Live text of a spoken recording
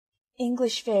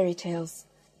English Fairy Tales,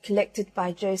 collected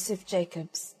by Joseph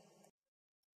Jacobs.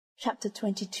 Chapter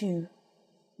 22.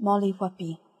 Molly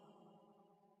Whuppie.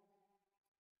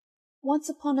 Once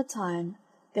upon a time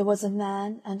there was a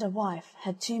man and a wife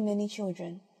had too many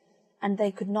children, and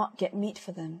they could not get meat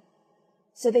for them.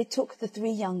 So they took the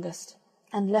 3 youngest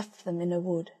and left them in a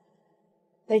wood.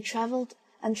 They travelled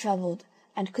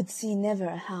and could see never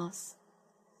a house.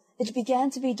 It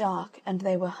began to be dark, and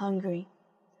they were hungry.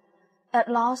 At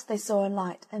last they saw a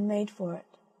light and made for it.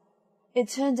 It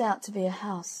turned out to be a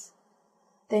house.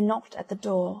 They knocked at the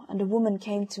door, and a woman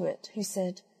came to it, who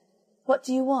said, "What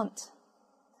do you want?"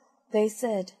 They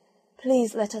said,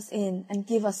 "Please let us in and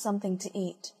give us something to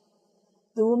eat."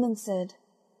 The woman said,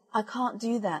 "I can't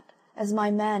do that, as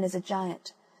my man is a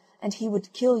giant, and he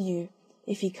would kill you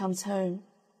if he comes home."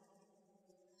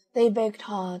 They begged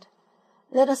hard.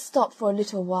 "Let us stop for a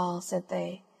little while," said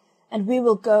they, "and we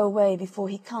will go away before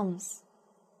he comes."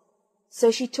 So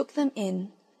she took them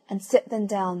in and set them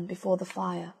down before the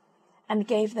fire, and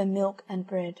gave them milk and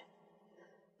bread.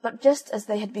 But just as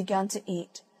they had begun to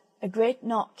eat, a great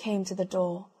knock came to the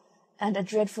door, and a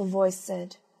dreadful voice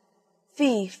said,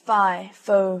 "Fee, fi,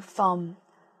 fo, fum,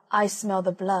 I smell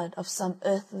the blood of some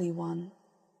earthly one."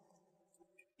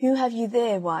 "Who have you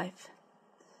there, wife?"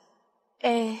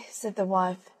 Said the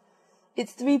wife,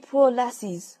 "it's 3 poor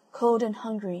lassies, cold and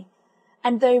hungry,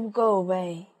 and they will go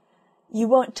away. You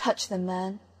won't touch them,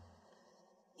 man."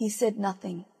 He said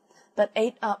nothing, but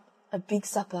ate up a big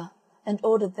supper, and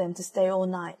ordered them to stay all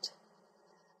night.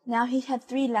 Now he had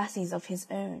 3 lassies of his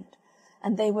own,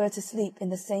 and they were to sleep in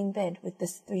the same bed with the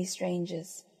 3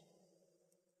 strangers.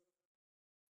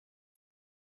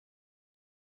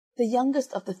 The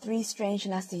youngest of the 3 strange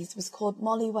lassies was called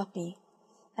Molly Whuppie,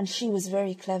 and she was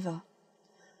very clever.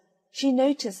 She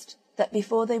noticed that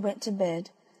before they went to bed,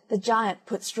 the giant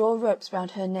put straw ropes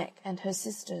round her neck and her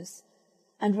sisters',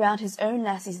 and round his own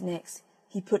lassies' necks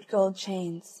he put gold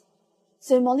chains.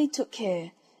 So Molly took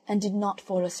care and did not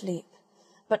fall asleep,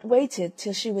 but waited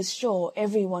till she was sure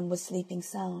every one was sleeping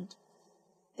sound.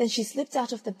 Then she slipped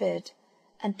out of the bed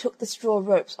and took the straw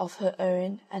ropes off her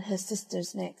own and her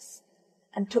sisters' necks,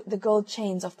 and took the gold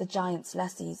chains off the giant's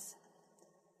lassies.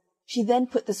 She then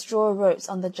put the straw ropes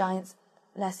on the giant's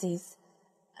lassies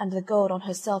and the gold on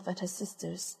herself and her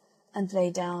sisters, and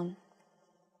lay down.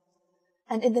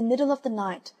 And in the middle of the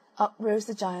night up rose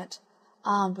the giant,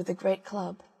 armed with a great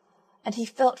club, and he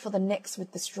felt for the necks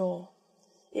with the straw.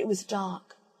 It was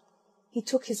dark. He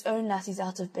took his own lassies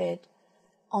out of bed,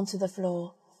 onto the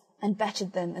floor, and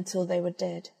battered them until they were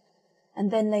dead, and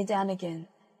then lay down again,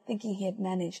 thinking he had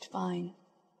managed fine.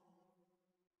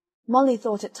 Molly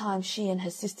thought it time she and her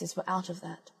sisters were out of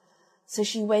that, so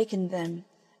she wakened them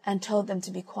and told them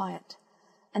to be quiet,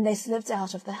 and they slipped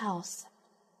out of the house.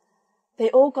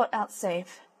 They all got out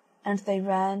safe, and they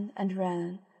ran,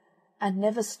 and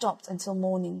never stopped until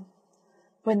morning,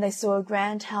 when they saw a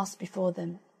grand house before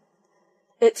them.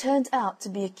 It turned out to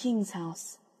be a king's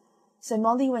house, so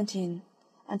Molly went in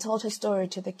and told her story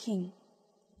to the king.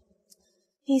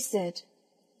 He said,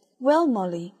 "Well,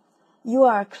 Molly, you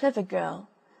are a clever girl,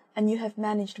 and you have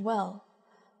managed well,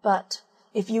 but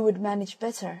if you would manage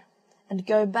better, and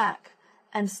go back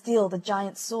and steal the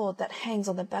giant's sword that hangs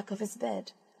on the back of his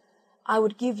bed, I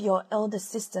would give your eldest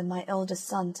sister my eldest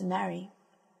son to marry."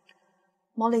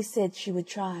 Molly said she would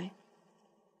try.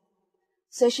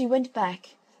 So she went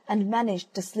back and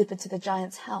managed to slip into the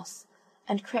giant's house,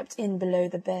 and crept in below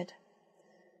the bed.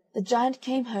 The giant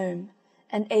came home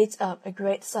and ate up a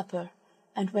great supper,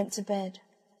 and went to bed.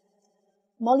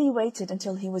 Molly waited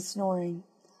until he was snoring,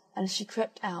 and she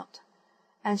crept out,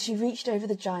 and she reached over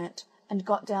the giant and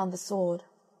got down the sword.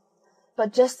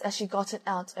 But just as she got it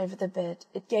out over the bed,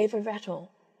 it gave a rattle,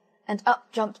 and up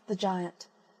jumped the giant,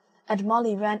 and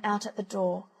Molly ran out at the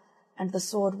door, and the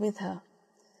sword with her.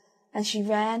 And she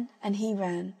ran, and he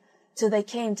ran, till they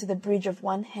came to the bridge of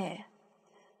 1 hair,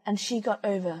 and she got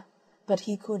over, but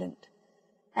he couldn't.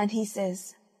 And he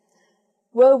says,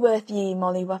 "Woe worth ye,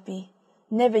 Molly Whuppie,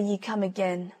 never ye come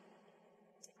again."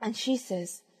 And she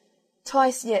says,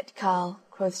 "Twice yet, Carl,"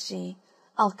 quoth she,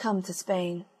 "I'll come to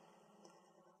Spain."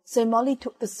 So Molly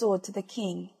took the sword to the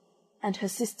king, and her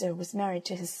sister was married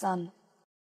to his son.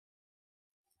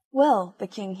 "Well," the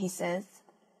king, he says,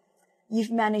 "you've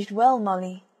managed well,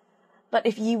 Molly, but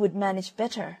if ye would manage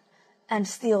better, and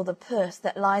steal the purse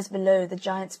that lies below the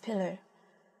giant's pillow,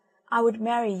 I would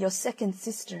marry your 2nd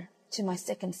sister to my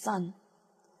 2nd son."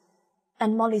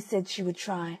 And Molly said she would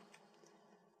try.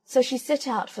 So she set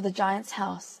out for the giant's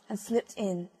house, and slipped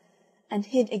in, and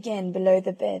hid again below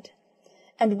the bed,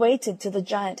 and waited till the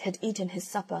giant had eaten his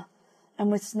supper,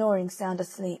 and was snoring sound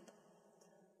asleep.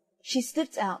 She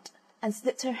slipped out and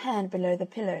slipped her hand below the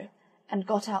pillow, and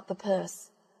got out the purse.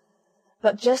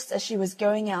 But just as she was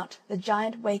going out, the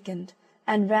giant wakened,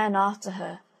 and ran after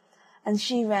her, and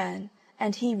she ran,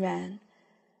 and he ran,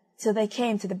 till they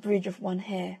came to the bridge of one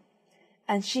hair,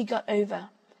 and she got over,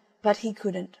 but he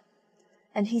couldn't.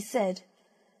 And he said,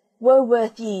 "Woe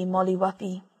worth ye, Molly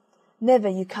Whuppie, never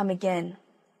you come again."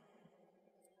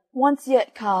 "Once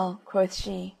yet, Carl," quoth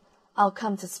she, "I'll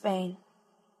come to Spain."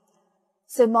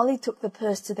 So Molly took the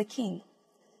purse to the king,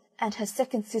 and her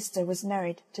second sister was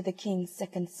married to the king's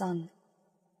second son.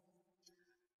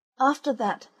 After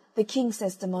that, the king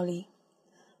says to Molly,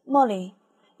 "Molly,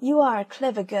 you are a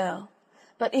clever girl,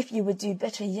 but if you would do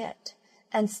better yet,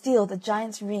 and steal the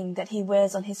giant's ring that he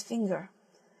wears on his finger,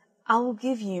 I will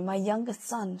give you my youngest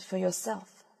son for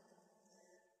yourself."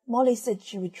 Molly said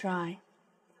she would try.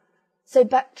 So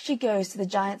back she goes to the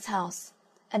giant's house,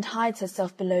 and hides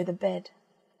herself below the bed.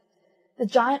 The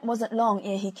giant wasn't long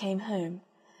ere he came home,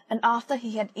 and after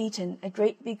he had eaten a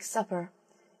great big supper,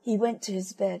 he went to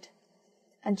his bed,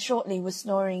 and shortly was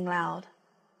snoring loud.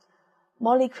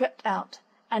 Molly crept out,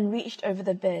 and reached over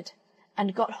the bed,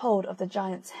 and got hold of the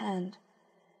giant's hand,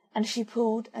 and she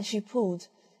pulled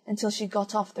until she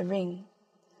got off the ring.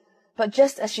 But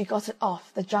just as she got it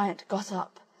off, the giant got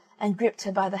up, and gripped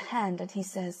her by the hand, and he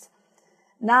says,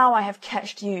 "Now I have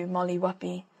catched you, Molly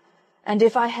Whuppie, and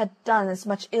if I had done as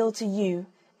much ill to you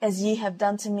as ye have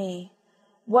done to me,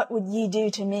 what would ye do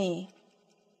to me?"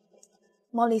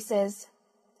 Molly says,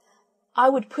 "I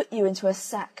would put you into a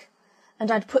sack, and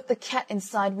I'd put the cat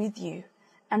inside with you,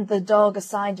 and the dog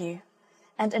aside you,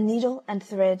 and a needle and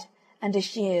thread, and a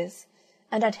shears,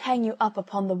 and I'd hang you up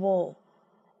upon the wall,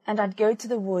 and I'd go to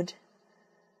the wood,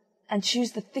 and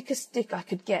choose the thickest stick I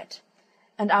could get,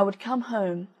 and I would come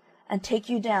home, and take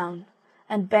you down,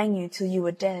 and bang you till you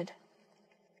were dead."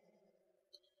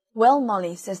 "Well,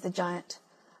 Molly," says the giant,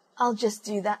 "I'll just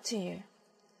do that to you."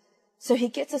 So he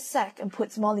gets a sack and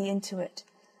puts Molly into it,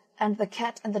 and the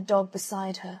cat and the dog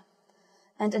beside her,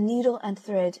 and a needle and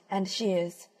thread and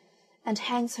shears, and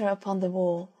hangs her upon the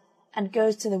wall, and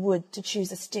goes to the wood to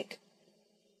choose a stick.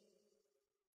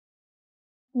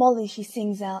 Molly, she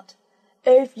sings out,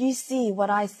 "Oh, if you see what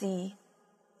I see."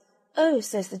 "Oh,"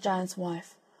 says the giant's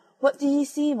wife, "what do ye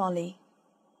see, Molly?"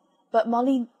 But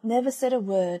Molly never said a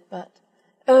word but,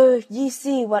 "Oh, if ye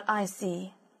see what I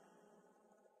see."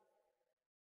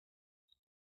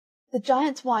 The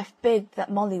giant's wife begged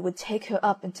that Molly would take her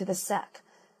up into the sack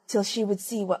till she would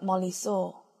see what Molly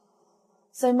saw.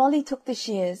 So Molly took the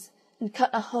shears and cut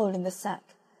a hole in the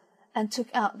sack, and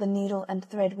took out the needle and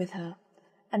thread with her,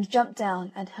 and jumped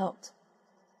down and helped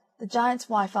the giant's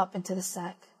wife up into the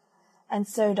sack, and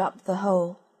sewed up the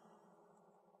hole.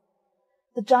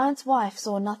 The giant's wife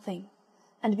saw nothing,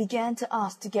 and began to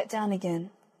ask to get down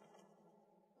again.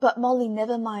 But Molly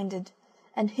never minded,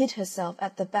 and hid herself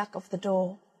at the back of the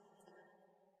door.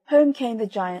 Home came the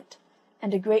giant,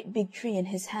 and a great big tree in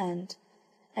his hand,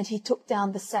 and he took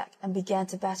down the sack and began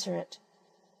to batter it.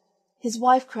 His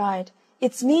wife cried,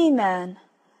 "It's me, man!"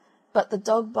 But the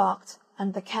dog barked,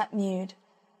 and the cat mewed,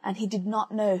 and he did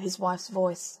not know his wife's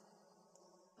voice.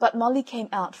 But Molly came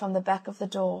out from the back of the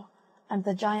door, and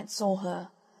the giant saw her,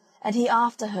 and he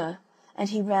after her, and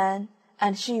he ran,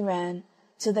 and she ran,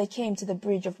 till they came to the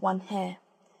bridge of one hair,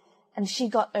 and she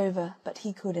got over, but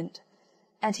he couldn't.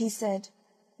 And he said,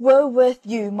 "Woe worth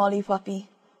you, Molly Whuppie,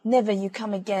 never you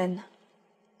come again."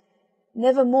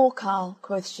 "Never more, Carl,"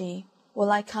 quoth she,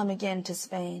 "will I come again to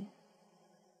Spain."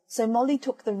 So Molly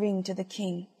took the ring to the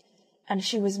king, and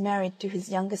she was married to his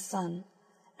youngest son,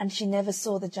 and she never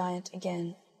saw the giant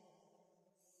again.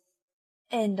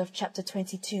 End of chapter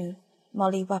 22.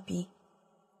 Molly Whuppie.